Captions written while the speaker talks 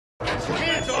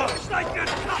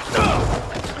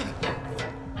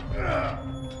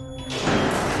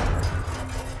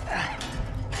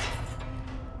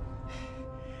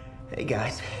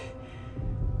guys.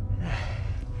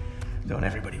 Don't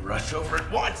everybody rush over at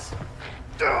once.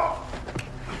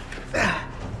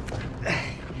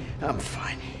 I'm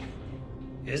fine.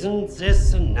 Isn't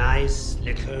this a nice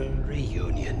little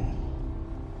reunion?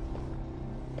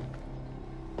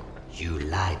 You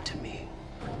lied to me.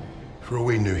 For all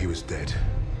we knew, he was dead.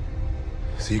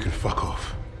 So you can fuck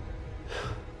off.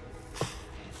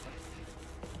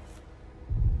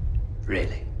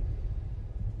 Really?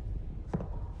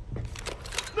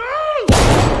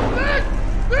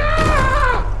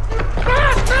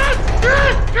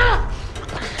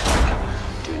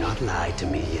 Do not lie to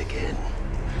me again.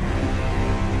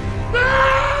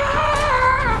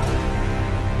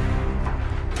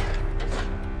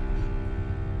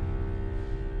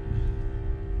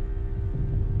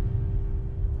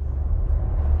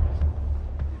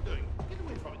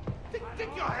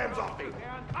 Take your hands off me!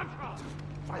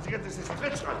 Fight against this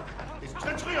treachery! It's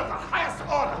treachery of the highest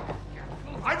order!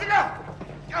 Heidegger!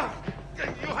 You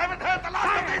haven't heard the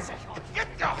last of this! Get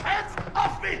your hands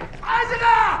off me!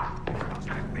 Heidegger!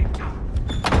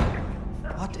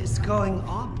 What is going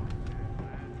on?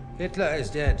 Hitler is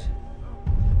dead.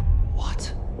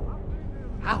 What?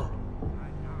 How?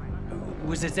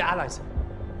 Was it the Allies?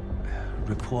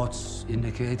 Reports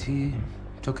indicate he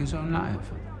took his own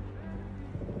life.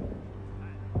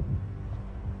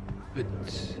 But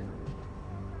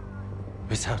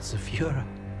without the Führer,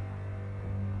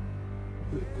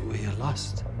 we are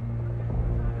lost.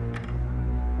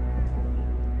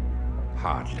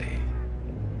 Hardly.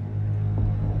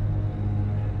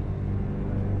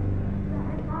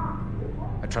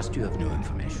 I trust you have new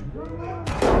information.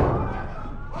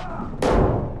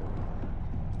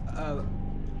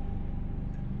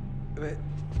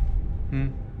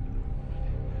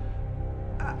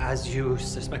 As you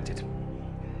suspected,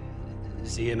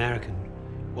 the American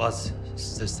was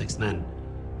the sixth man.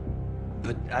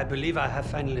 But I believe I have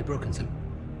finally broken them.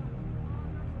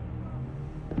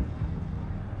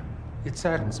 It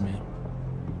saddens me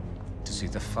to see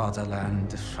the fatherland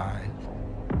defiled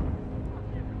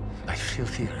by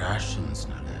filthy Russians,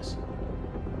 no less.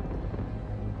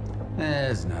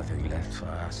 There's nothing left for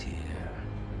us here.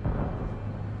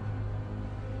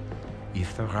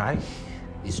 If the Reich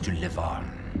is to live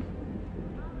on,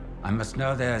 I must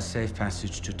know there's safe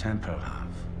passage to Tempelhof.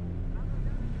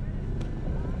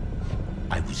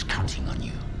 I was counting on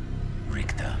you,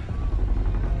 Richter.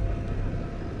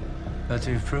 But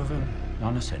you've proven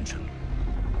non-essential.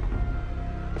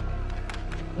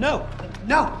 No,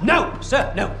 no, no,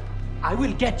 sir, no. I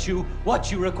will get you what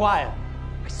you require.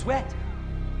 I swear.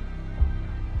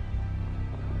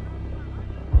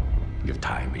 Your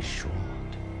time is short.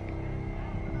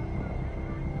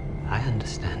 I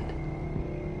understand.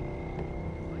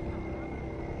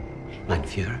 Mein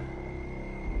Führer.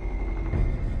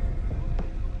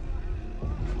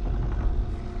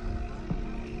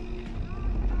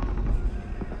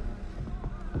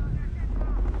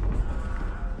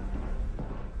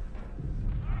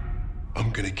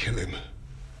 I'm gonna kill him.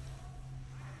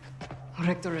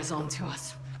 Richter is on to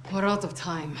us. We're out of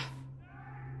time.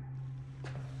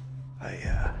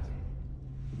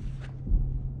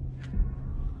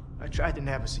 I tried to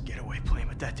nab us a getaway plane,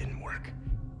 but that didn't work.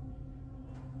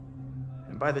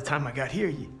 And by the time I got here,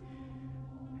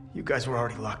 you guys were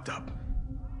already locked up.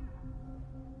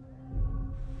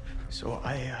 So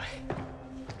I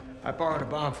borrowed a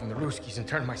bomb from the Ruskies and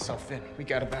turned myself in. We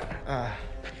got about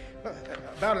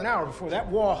an hour before that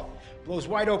wall blows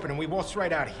wide open and we waltz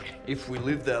right out of here. If we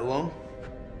live that long?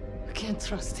 I can't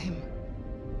trust him.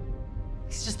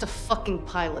 He's just a fucking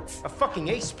pilot. A fucking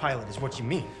ace pilot is what you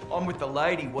mean. I'm with the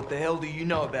lady. What the hell do you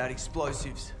know about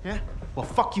explosives? Yeah? Well,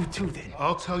 fuck you too, then.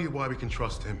 I'll tell you why we can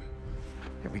trust him.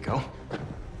 Here we go.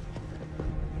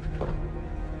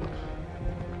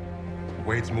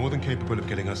 Wade's more than capable of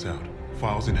getting us out.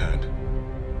 Files in hand.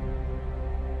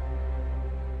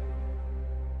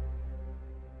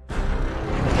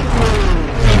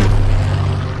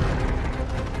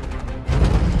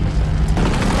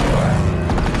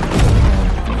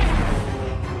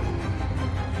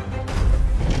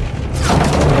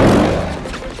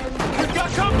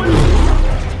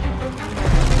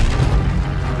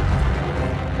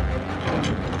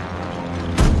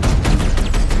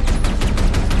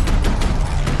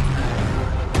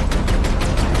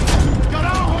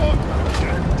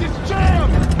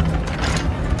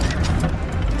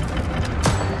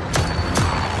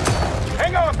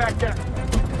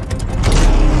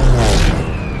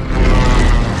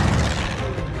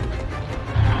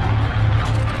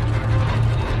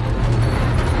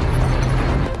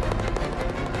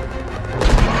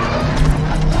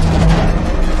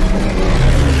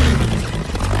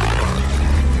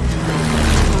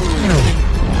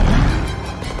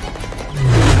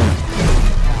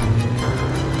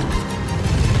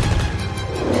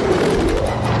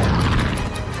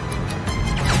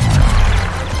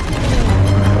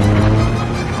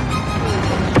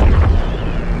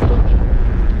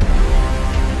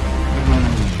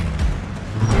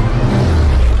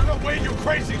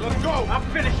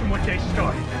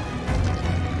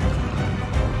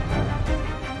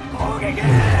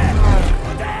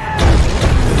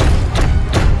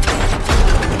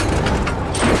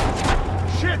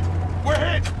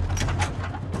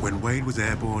 When Wade was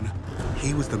airborne,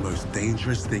 he was the most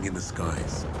dangerous thing in the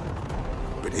skies.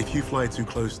 But if you fly too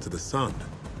close to the sun,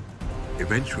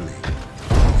 eventually,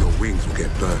 your wings will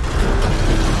get burned.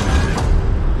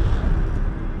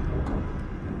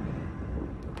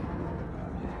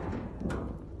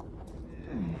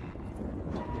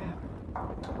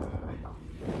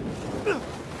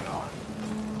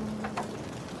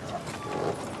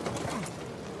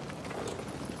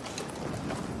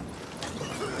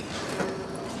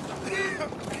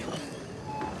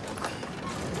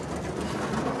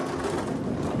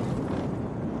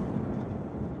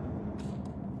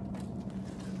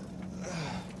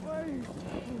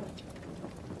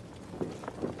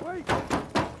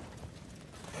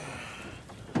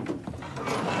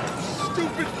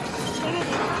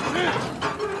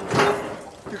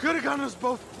 Us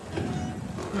both.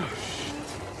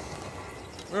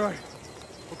 All right.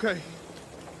 Okay.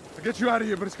 I'll get you out of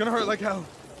here, but it's gonna hurt like hell.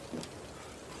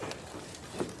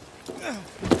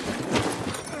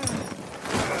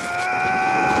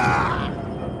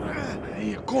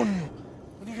 Hey, coño.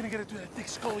 When are you gonna get it through that thick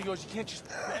skull of yours? You can't just...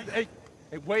 Hey,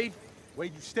 Wade.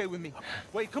 Wade, you stay with me.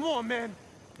 Wade, come on, man.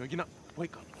 No, you're not.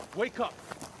 Wake up. Wake up.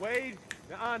 Wade.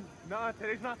 Nah,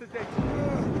 today's not the day.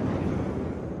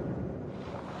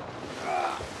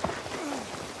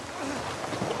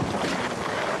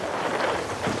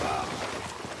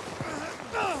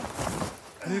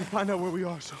 I need to find out where we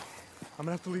are, so I'm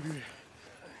gonna have to leave you here.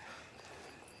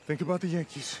 Think about the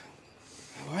Yankees.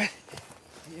 What?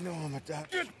 You know I'm a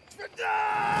doctor.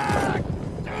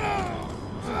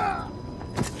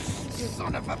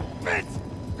 Son of a bitch!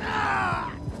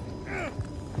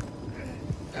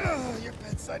 Your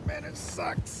bedside manner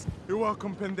sucks. You're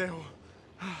welcome, pendejo.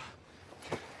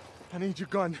 I need your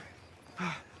gun.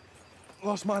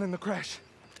 Lost mine in the crash.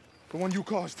 The one you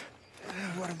caused.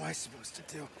 What am I supposed to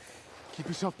do? Keep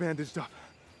yourself bandaged up.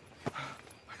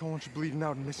 I don't want you bleeding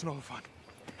out and missing all the fun.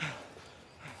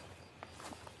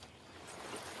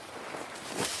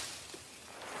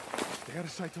 Stay out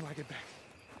of sight till I get back.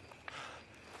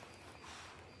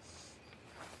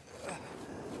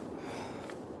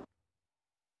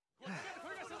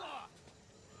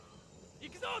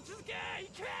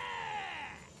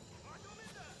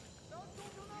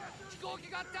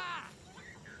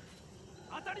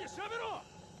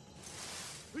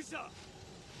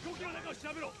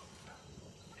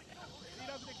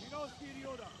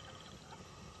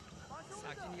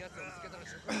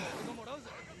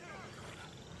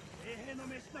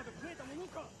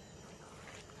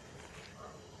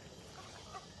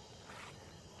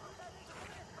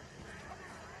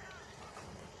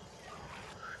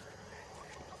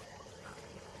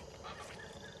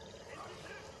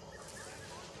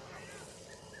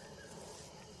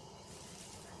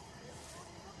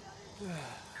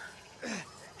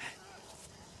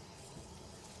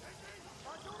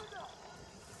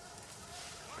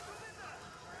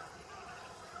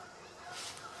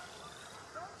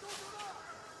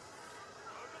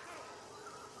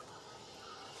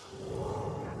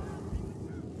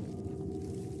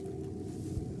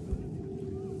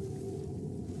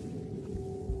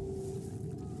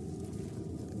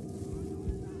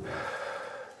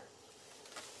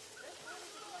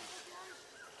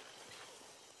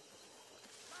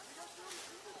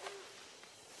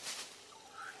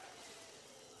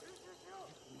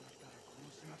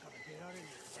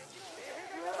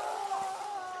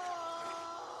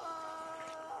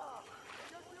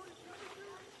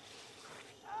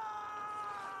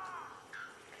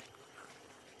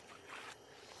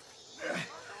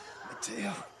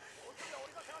 Mateo,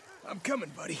 I'm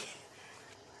coming, buddy.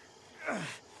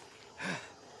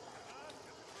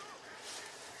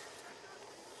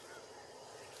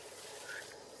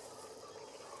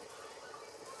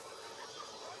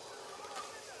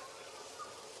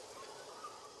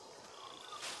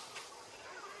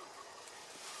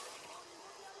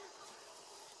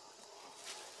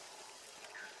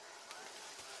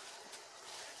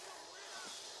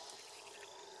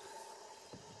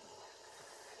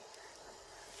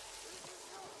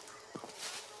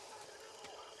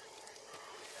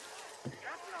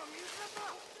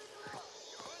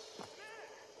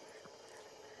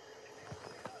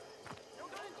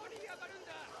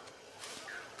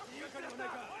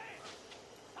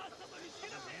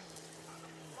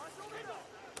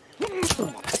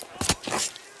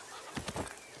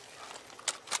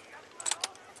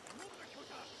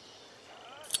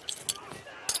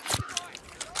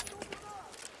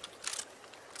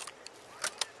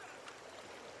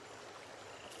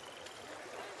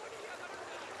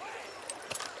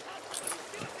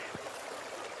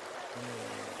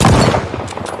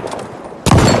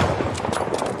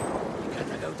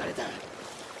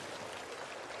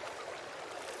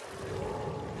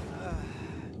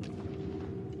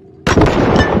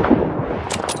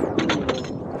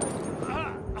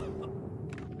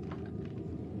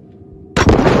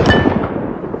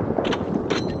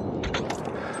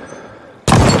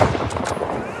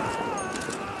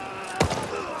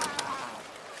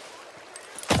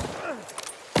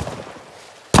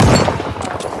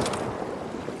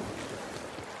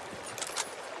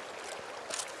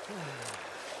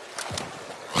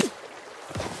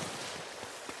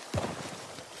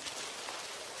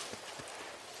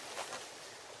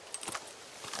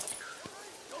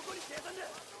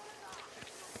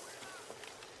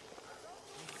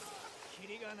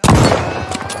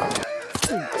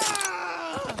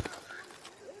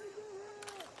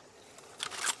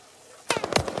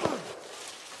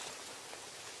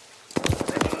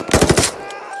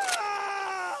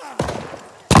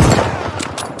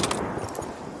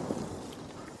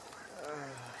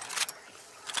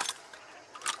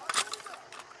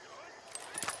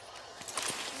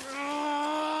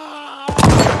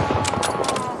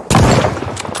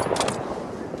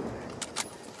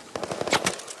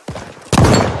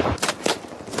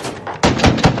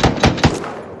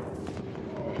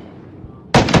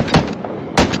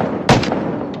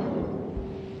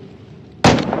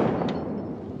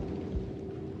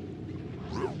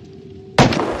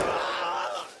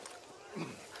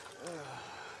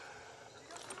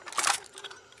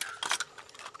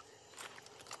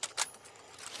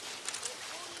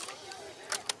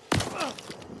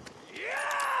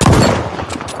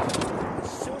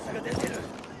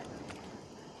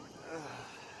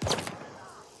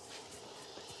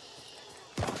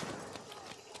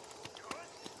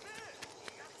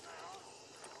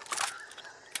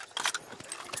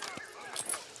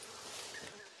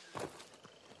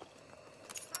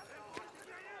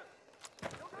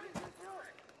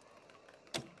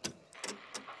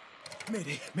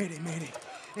 Mayday, mayday, mayday.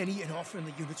 Any and all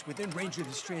friendly units within range of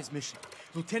this transmission.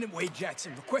 Lieutenant Wade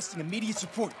Jackson requesting immediate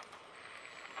support.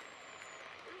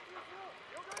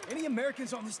 Any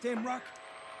Americans on this damn rock?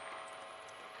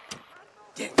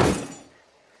 Damn. 「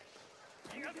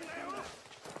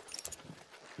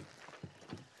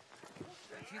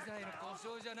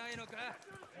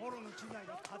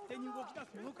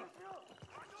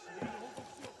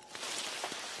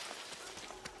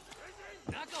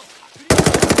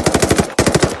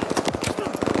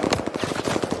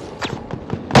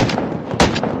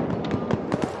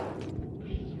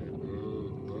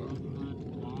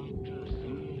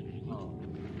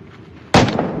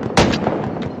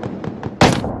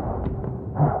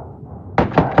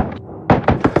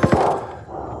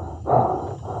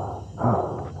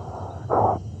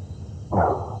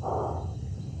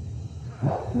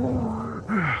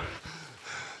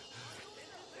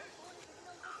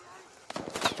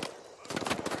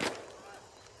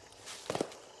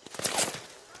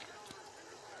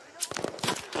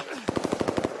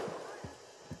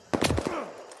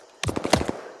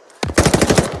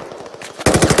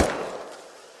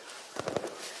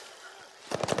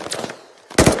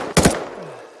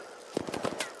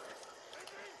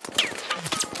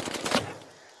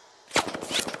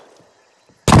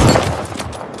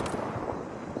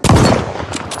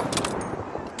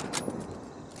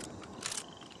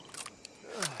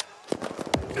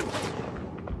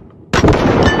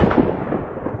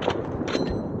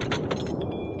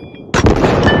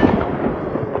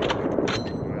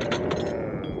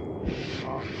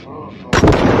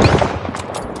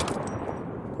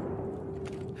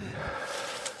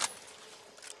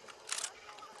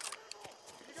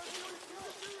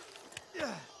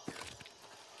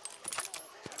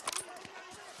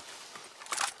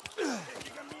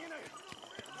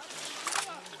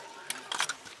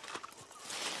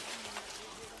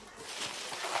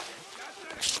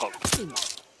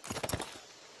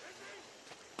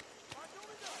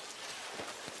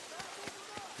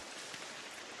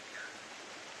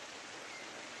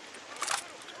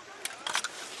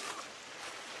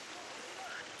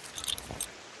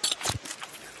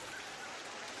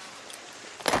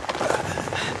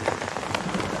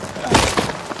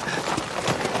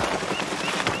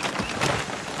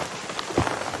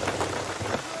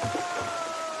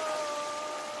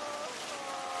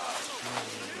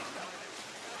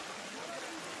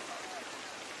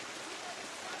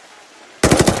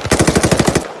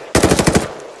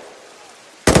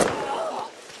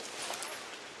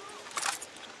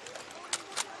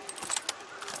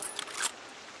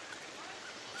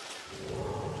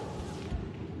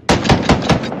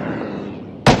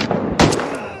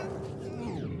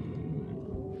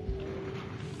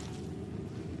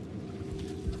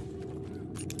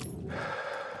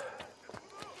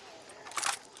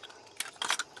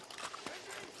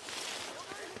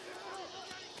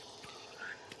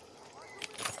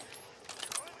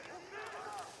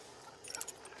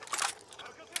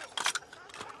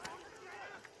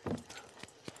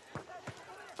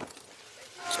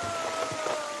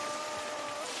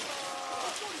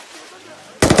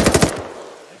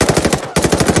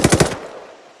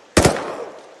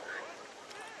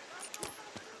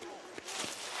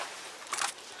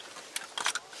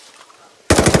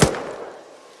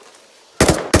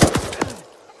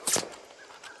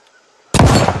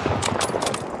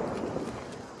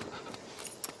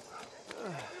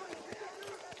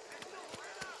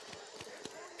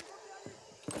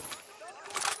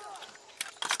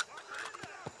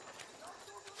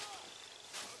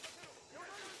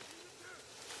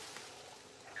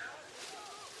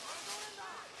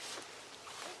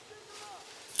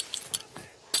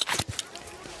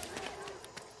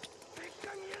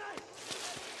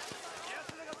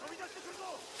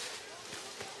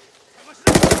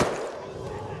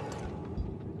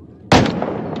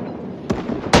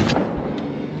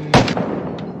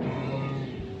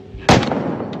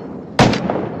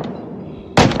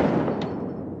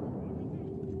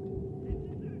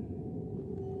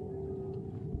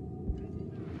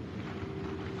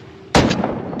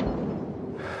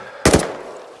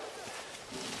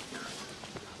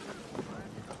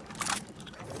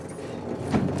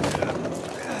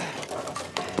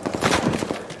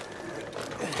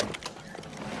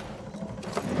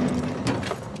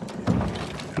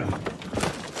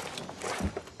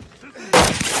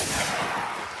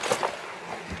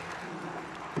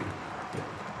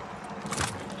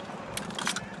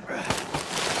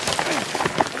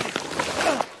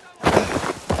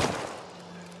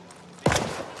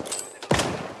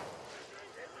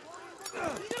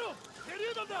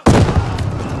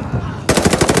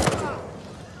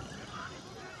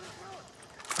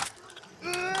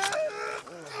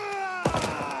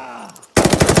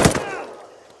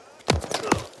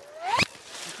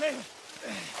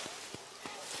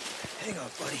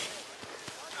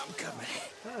I'm coming.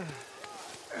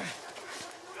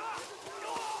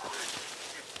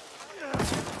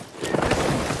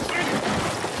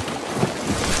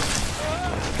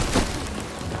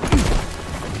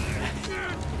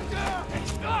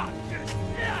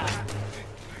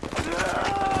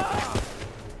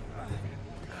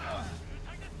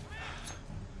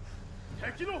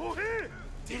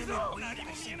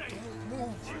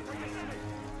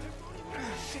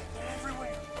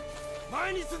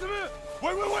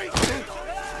 Wait!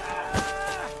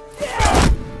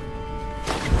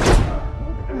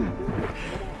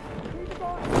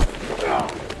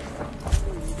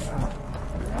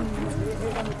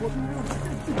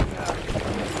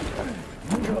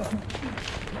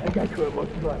 I got you a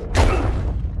much better.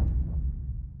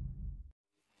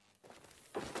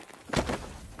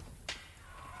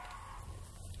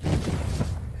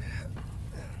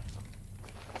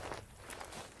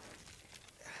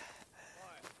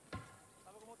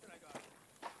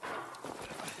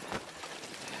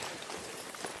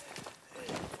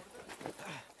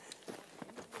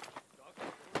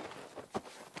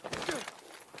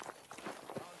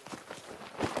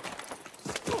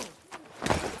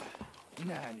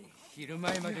何、昼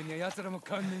前までには奴らも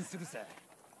観念するさ。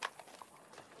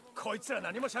こいつら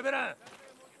何も喋らん。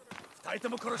二人と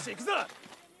も殺していくぞ。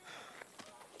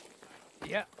い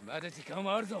や、まだ時間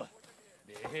はあるぞ。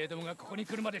米兵どもがここに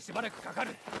来るまでしばらくかか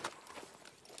る。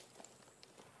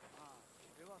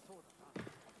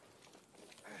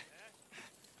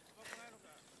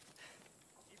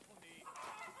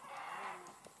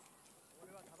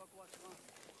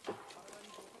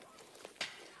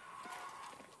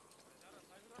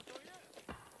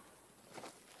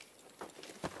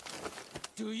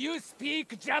Do you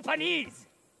speak Japanese?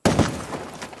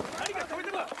 何が止め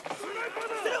てもスナイパー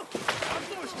だ。捨てろ。あん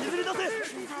たも引きずり出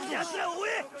せ。奴らを追え。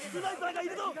スナイパーがい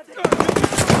るぞ。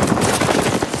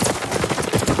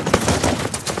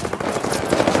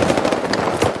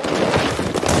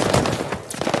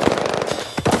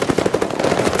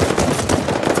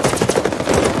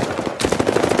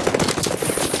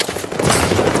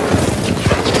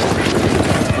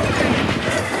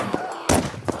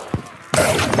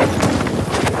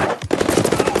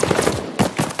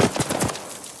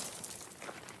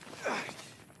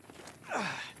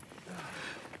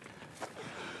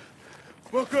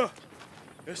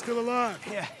They're still alive.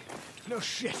 Yeah, no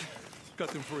shit. Cut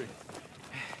them free.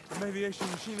 From aviation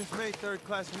machinist mate, third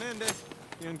class Menendez.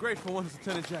 The ungrateful one is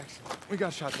Lieutenant Jackson. We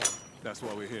got shot down. That's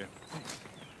why we're here.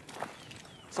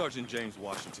 Sergeant James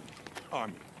Washington,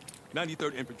 Army,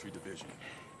 93rd Infantry Division.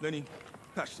 Lenny,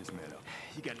 patch this man up.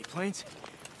 You got any planes?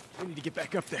 We need to get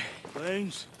back up there.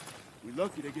 Planes? We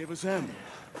lucky they gave us ammo.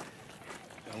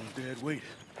 That one's dead weight.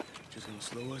 Just gonna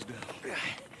slow us down.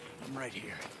 I'm right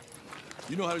here.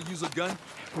 You know how to use a gun?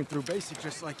 Went through basic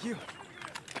just like you.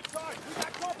 Sarge, we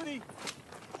got company!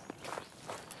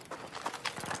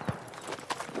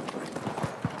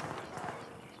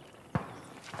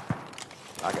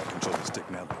 I got control of the stick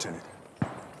now, Lieutenant.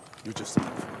 You're just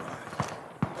along for the ride.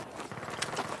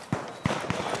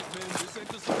 All right, men, this ain't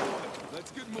just a warning.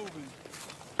 Let's get moving.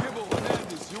 Gibble,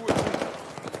 Hernandez, you were me.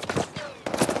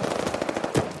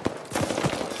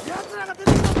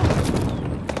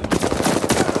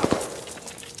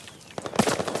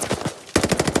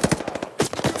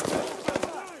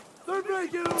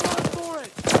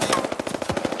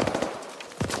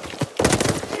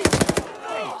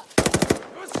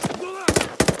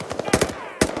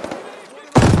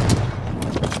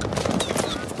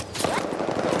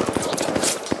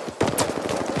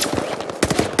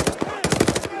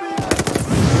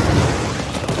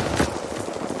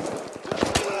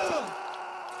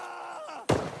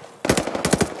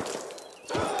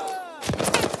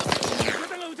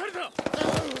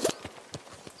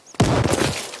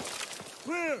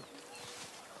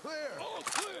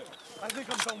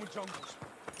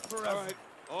 All right,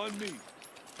 on me.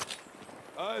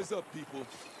 Eyes up, people.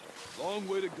 Long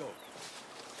way to go.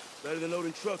 Better than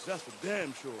loading trucks, that's for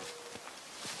damn sure.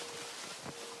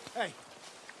 Hey,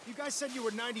 you guys said you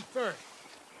were 93rd.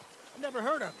 I never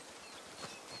heard of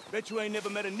it. Bet you ain't never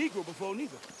met a Negro before,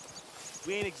 neither.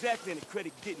 We ain't exactly in the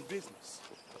credit-getting business.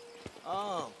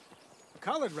 Oh,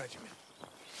 colored regiment.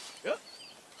 Yep.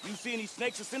 You see any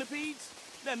snakes or centipedes?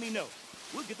 Let me know.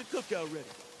 We'll get the cookout ready.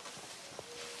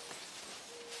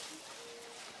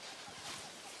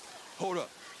 Hold up.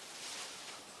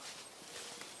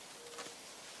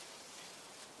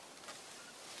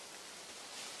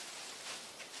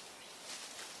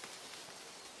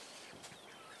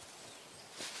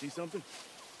 See something?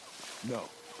 No.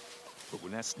 But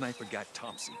when that sniper got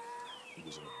Thompson, he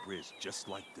was on a bridge just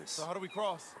like this. So how do we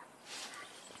cross?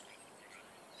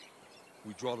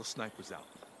 we draw the snipers out.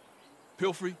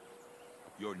 Pilfrey,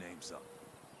 your name's up.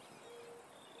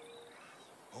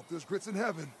 Hope there's grits in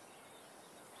heaven.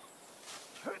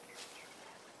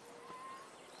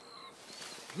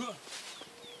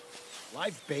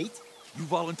 Live bait? You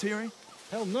volunteering?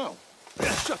 Hell no.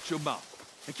 Shut your mouth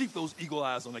and keep those eagle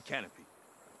eyes on the canopy.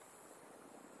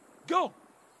 Go!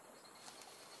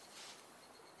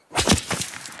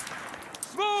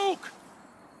 Smoke!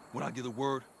 When I get a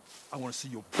word, I want to see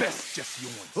your best Jesse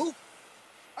Owens. Who?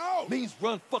 Ow! Means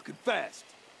run fucking fast.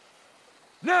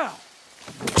 Now!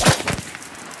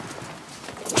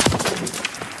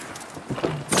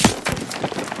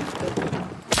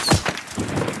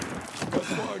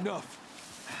 That's far enough.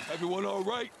 Everyone all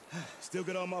right? Still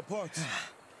got all my parts.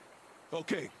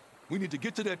 Okay, we need to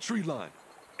get to that tree line,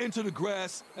 into the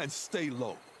grass, and stay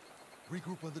low.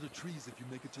 Regroup under the trees if you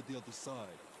make it to the other side.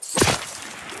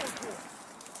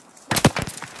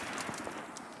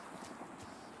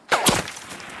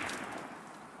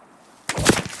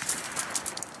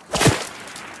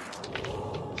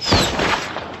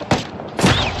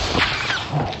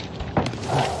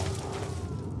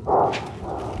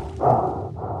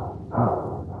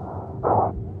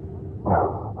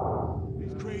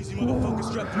 These crazy motherfuckers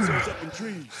strap themselves up in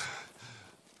trees.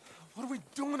 What are we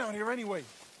doing out here anyway?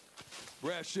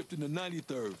 Brad shipped in the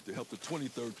 93rd to help the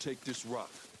 23rd take this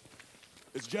rock.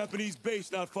 It's a Japanese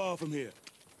base not far from here.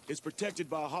 It's protected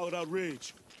by a hollowed-out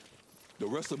ridge. The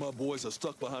rest of my boys are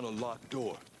stuck behind a locked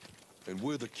door, and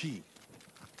we're the key.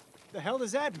 The hell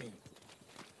does that mean?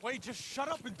 Wait, just shut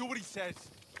up and do what he says.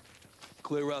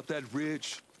 Clear out that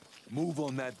ridge, move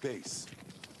on that base.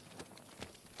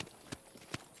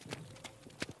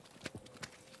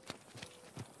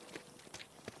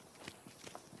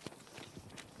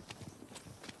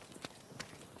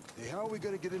 Hey, how are we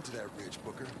gonna get into that ridge,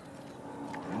 Booker?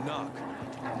 Knock.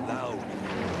 Loud.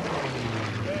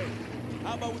 Hey,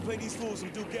 how about we play these fools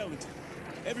some Duke Ellington?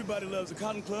 Everybody loves a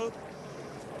cotton club.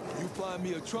 You find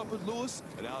me a trumpet, Lewis,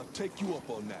 and I'll take you up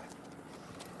on that.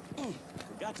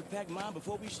 Forgot to pack mine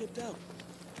before we shipped out.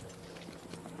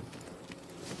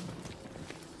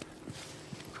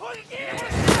 Get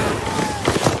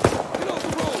off the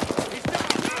road!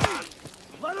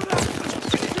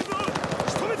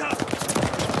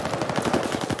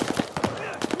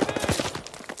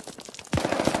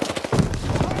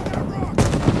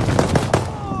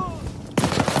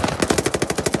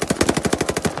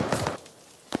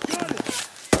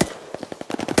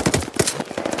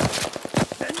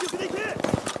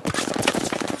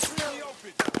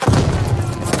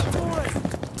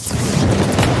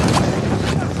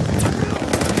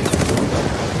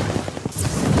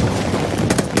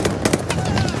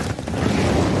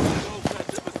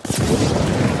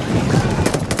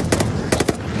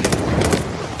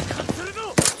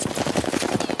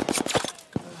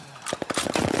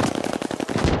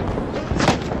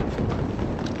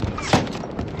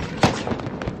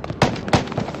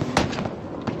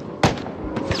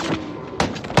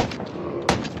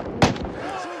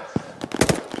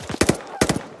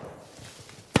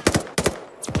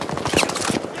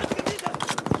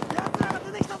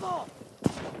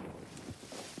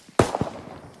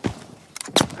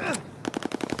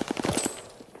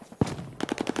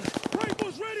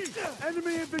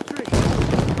 Enemy infantry!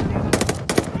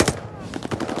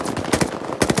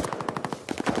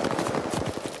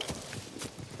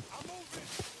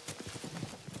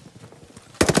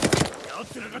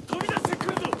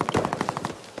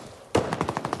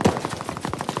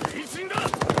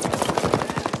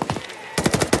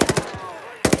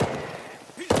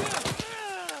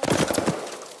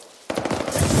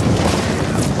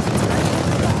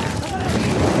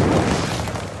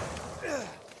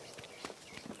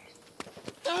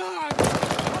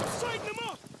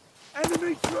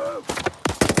 Enemy troops!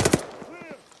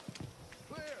 Clear!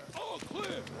 Clear! All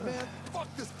clear! Man, fuck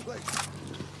this place.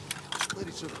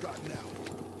 Lady should have gotten out.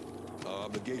 Our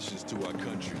obligations to our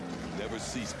country never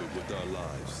cease but with our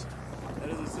lives. That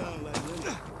doesn't sound like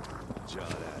Linda.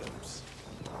 John Adams.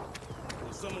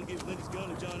 Well, someone gives Lindy's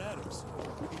gun to John Adams.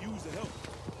 We can use the help.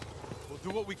 We'll do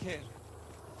what we can.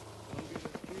 Don't get us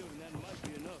killed, and that might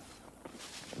be enough.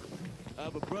 I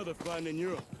have a brother fighting in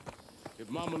Europe. If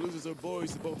Mama loses her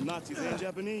boys to both Nazis and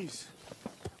Japanese,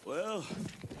 well,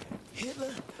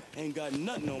 Hitler ain't got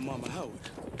nothing on Mama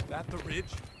Howard. That the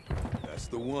ridge? That's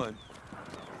the one.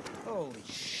 Holy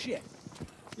shit.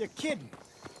 You're kidding.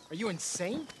 Are you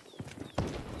insane?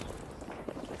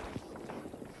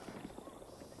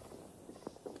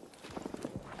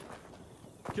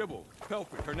 Kibble,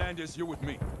 Pelfrey, Hernandez, you're with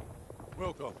me.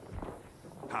 Welcome.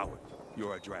 Howard, you're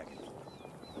our dragon.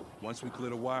 Once we clear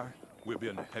the wire, we'll be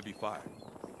under heavy fire.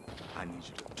 I need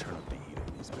you to turn up the heat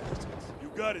on these bastards.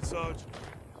 You got it, Sarge.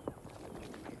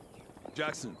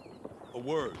 Jackson, a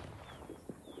word.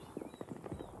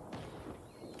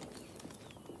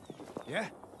 Yeah?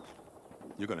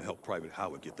 You're gonna help Private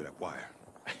Howard get to that wire.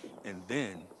 And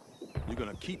then, you're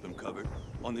gonna keep him covered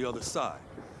on the other side.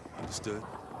 Understood?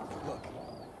 Look,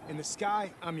 in the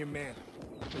sky, I'm your man.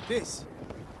 But this,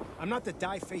 I'm not the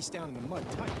die face down in the mud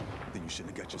type. Then you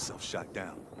shouldn't have got yourself shot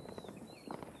down.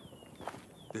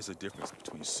 There's a difference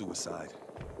between suicide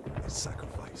and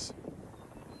sacrifice.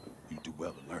 You do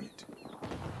well to learn it.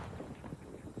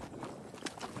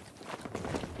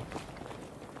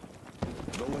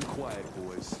 Low and quiet,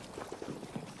 boys.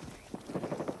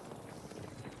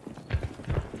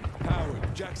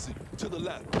 Howard, Jackson, to the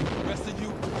left. Rest of you,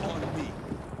 on me.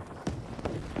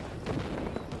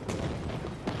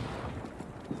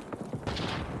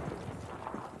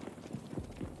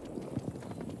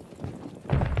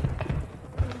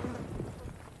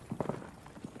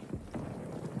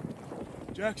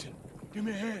 Jackson, give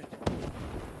me a hand.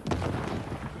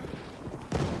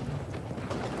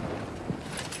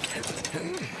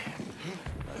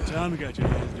 Tommy got your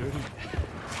hands dirty.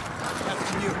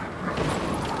 After you.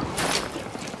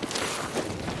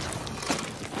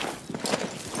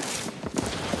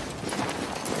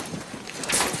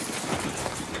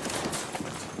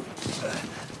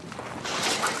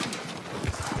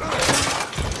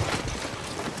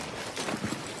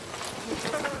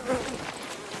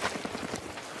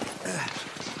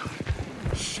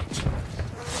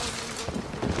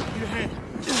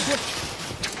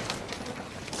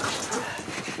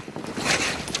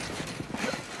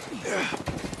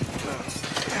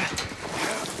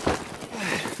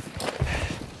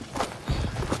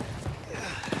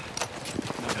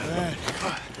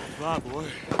 Bye, boy.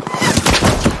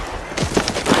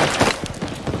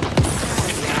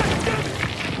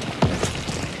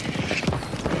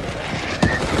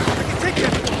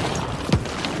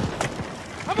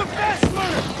 I'm a fast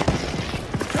learner!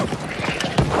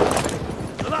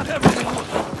 A lot heavier than one.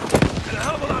 And a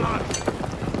hell of a lot harder.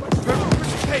 Where's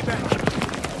your payback?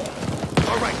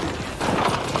 All right.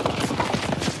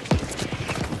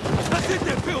 Let's hit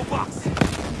that pillbox.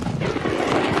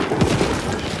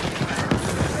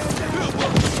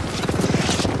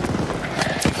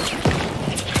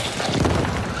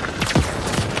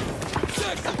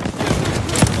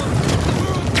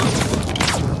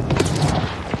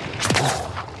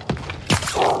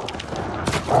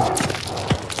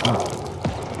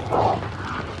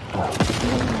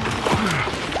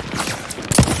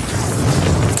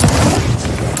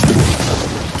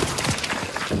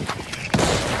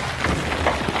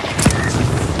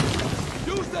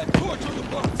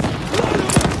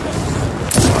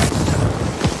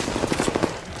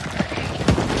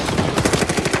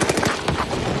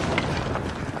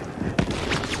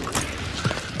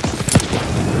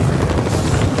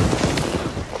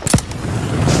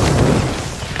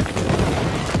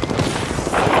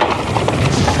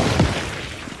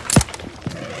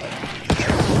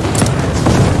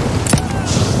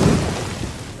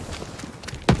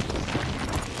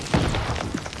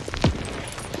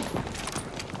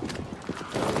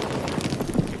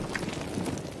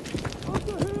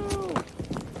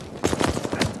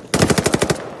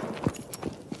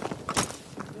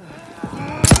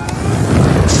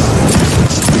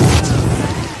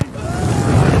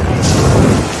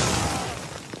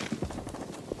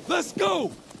 Let's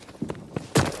go!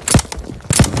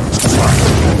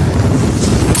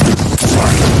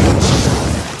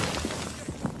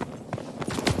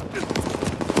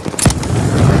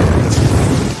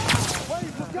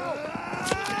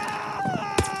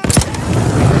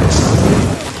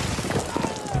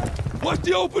 Watch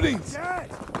the openings!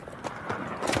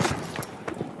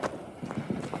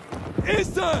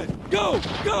 Inside! Go!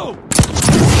 Go!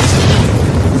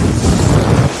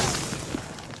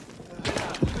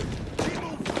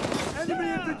 Enemy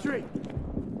infantry!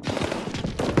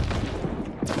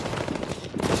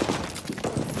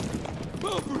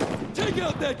 Buffer! Take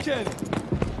out that cannon!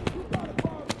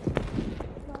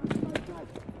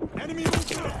 Enemy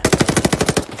movement!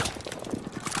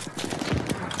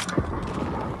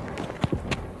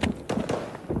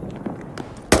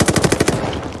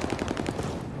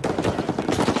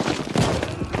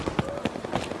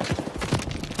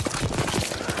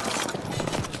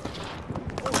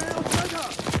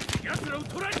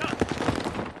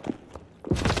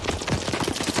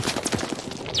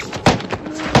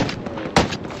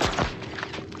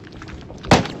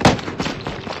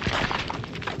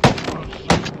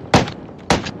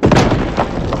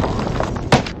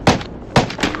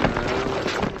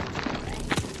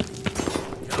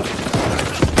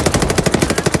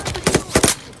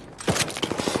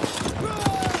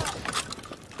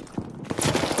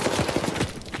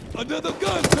 Under the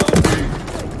gun, Tony!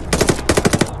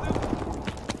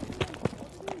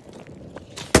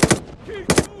 Keep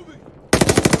moving!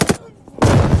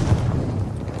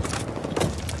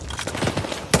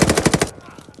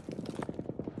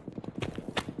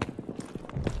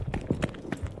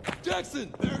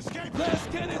 Jackson! They're escaping!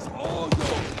 Last cannon's all yours!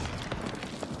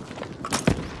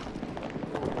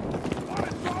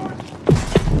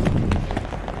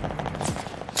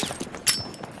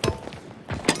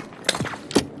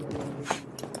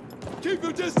 Keep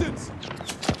your distance!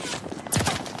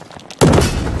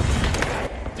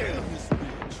 Damn this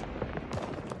bitch!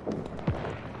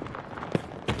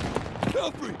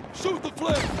 Belfry, shoot the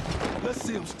flame! Let's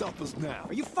see him stop us now.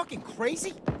 Are you fucking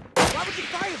crazy? Why would you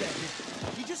fire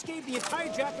that? You just gave the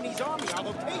entire Japanese army our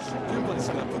location. Everybody's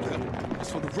not for them.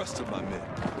 It's for the rest of my men.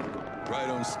 Right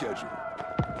on schedule.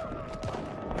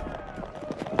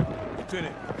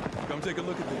 Lieutenant, come take a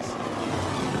look at this.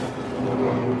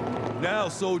 Now,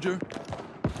 soldier.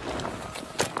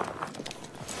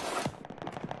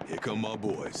 Here come my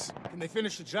boys. Can they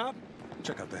finish the job?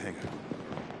 Check out the hangar.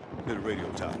 Near the radio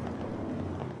tower.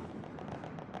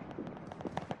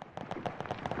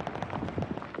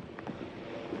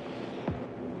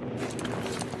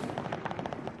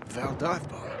 Val dive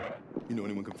bomb. You know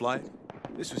anyone can fly it?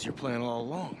 This was your plan all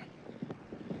along.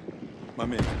 My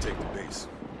men can take the base.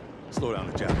 Slow down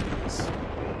the Japanese.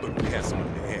 But we had someone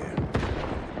in the air.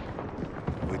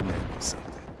 Wouldn't that be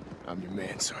something? I'm your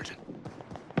man, Sergeant.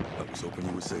 I was hoping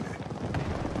you would say that.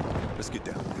 Let's get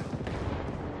down there.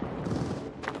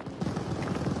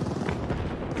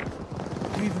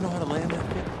 Do you even know how to land that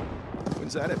thing?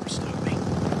 When's that ever stopped me?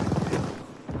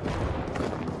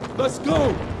 Let's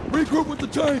go! Regroup with the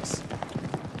tanks!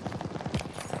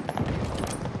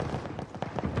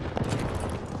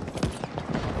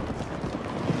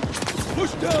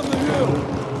 Push down the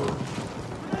hill!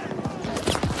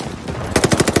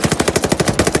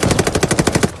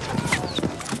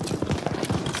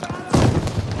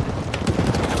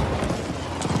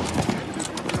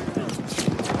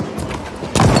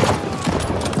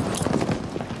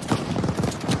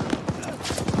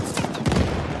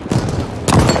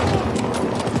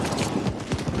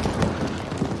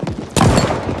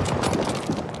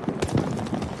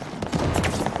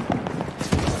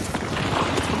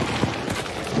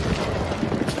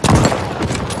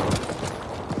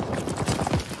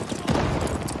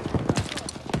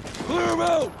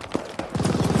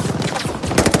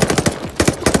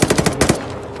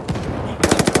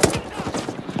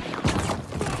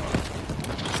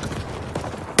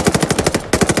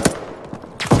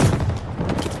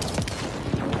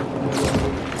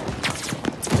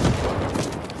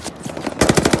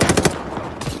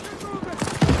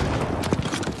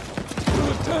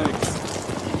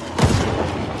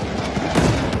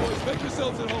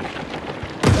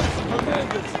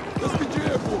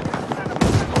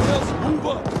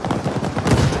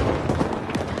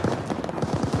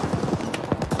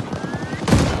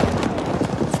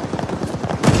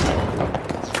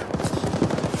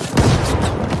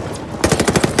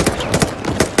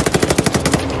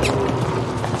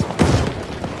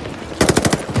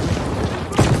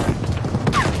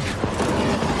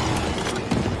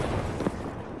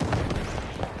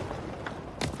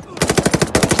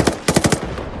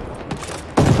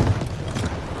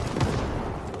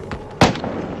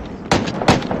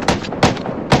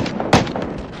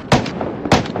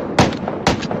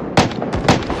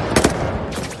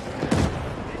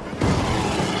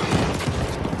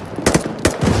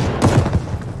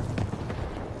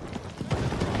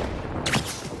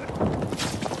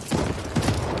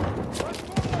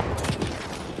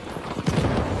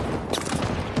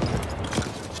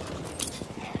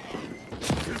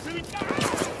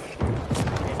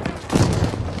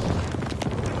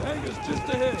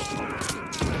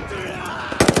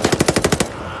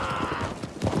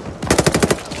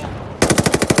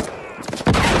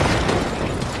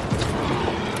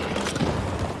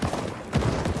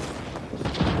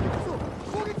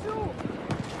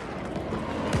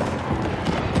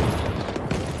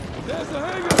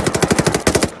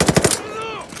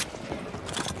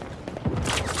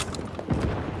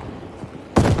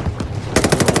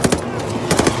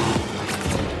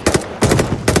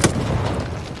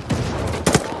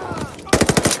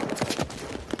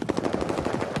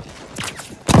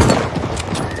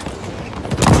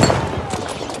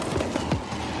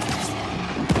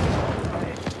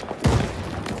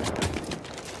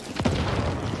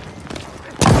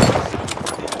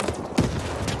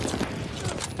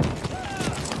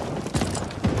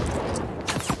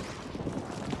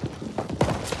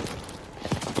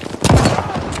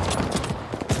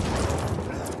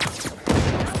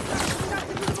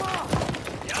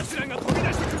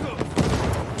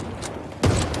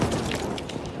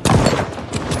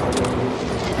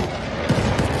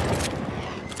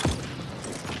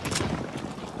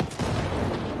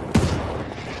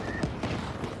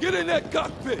 Get in that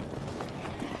cockpit!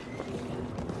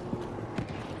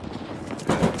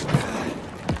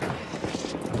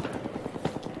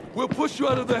 We'll push you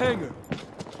out of the hangar.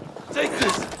 Take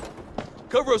this.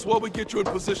 Cover us while we get you in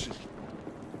position.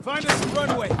 Find us a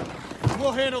runway, and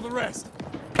we'll handle the rest.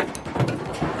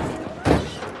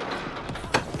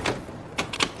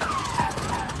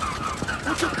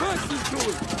 Put your backs into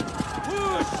it.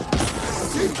 Push!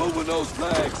 Keep moving those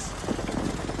flags.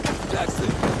 Jackson,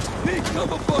 need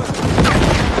cover fire.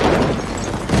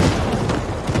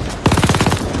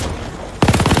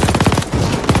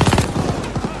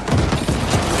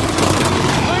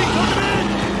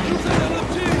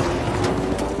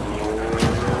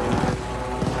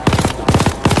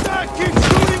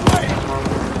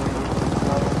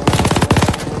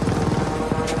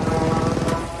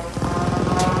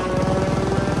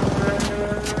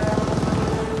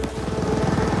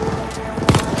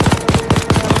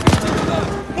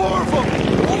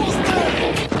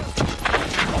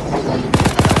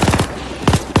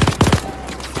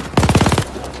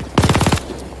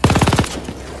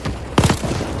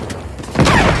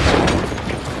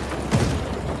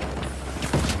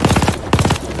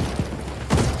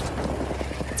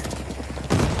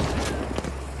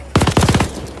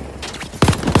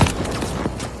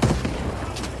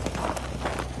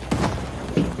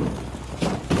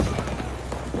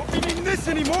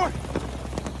 Anymore?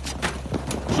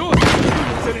 Sure,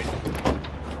 Lieutenant.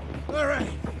 All right,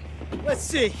 let's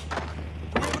see. Do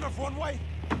we have enough runway?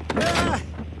 Yeah,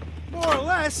 more or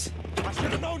less. I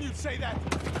should have known you'd say that.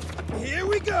 Here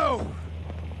we go.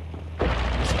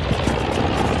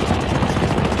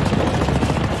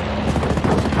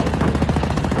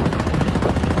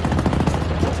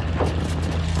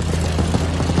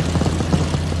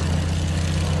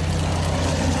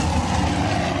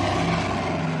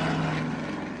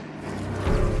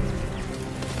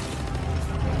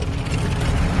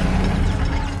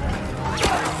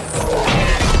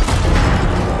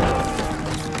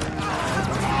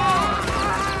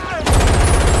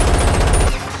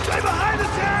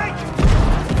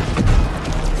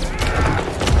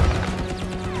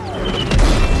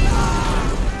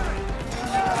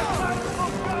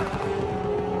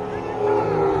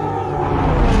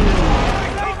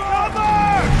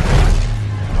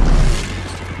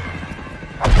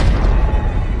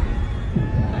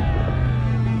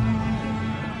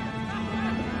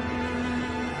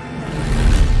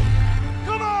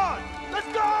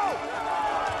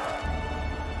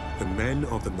 The men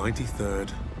of the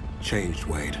 93rd changed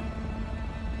Wade.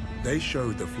 They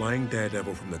showed the flying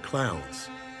daredevil from the clouds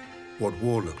what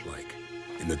war looked like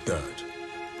in the dirt.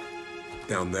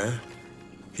 Down there,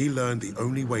 he learned the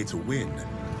only way to win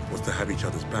was to have each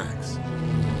other's backs.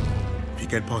 If you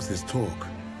get past his talk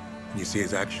and you see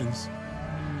his actions,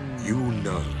 you will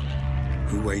know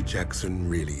who Wade Jackson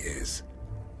really is.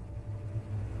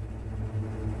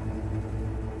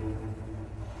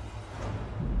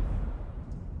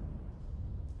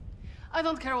 I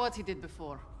don't care what he did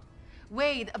before.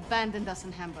 Wade abandoned us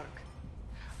in Hamburg.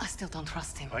 I still don't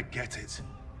trust him. I get it.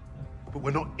 But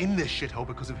we're not in this shithole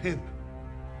because of him.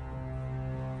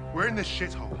 We're in this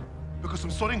shithole because some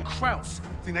sodding Krauts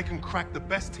think they can crack the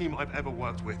best team I've ever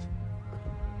worked with.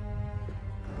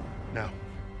 Now,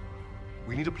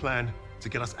 we need a plan to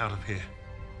get us out of here.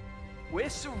 We're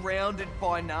surrounded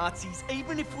by Nazis.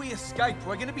 Even if we escape,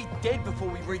 we're gonna be dead before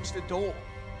we reach the door.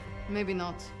 Maybe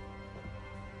not.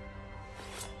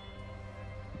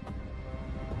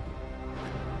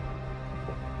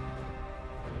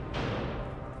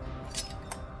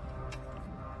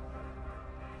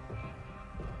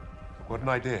 What an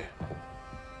idea.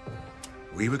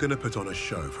 We were going to put on a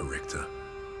show for Richter.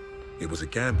 It was a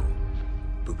gamble,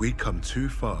 but we'd come too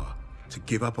far to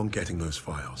give up on getting those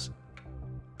files.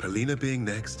 Polina being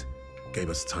next gave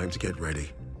us time to get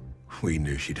ready. We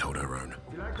knew she'd hold her own.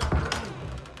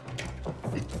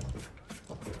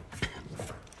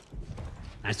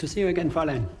 Nice to see you again,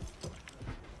 Fräulein.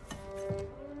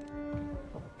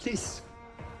 Please.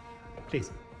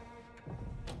 Please.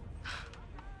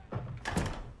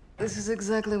 This is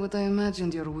exactly what I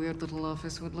imagined your weird little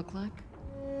office would look like.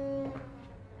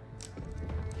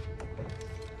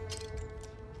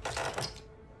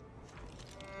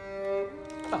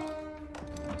 Oh.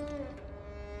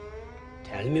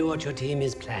 Tell me what your team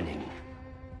is planning.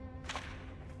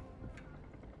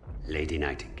 Lady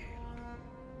Nightingale.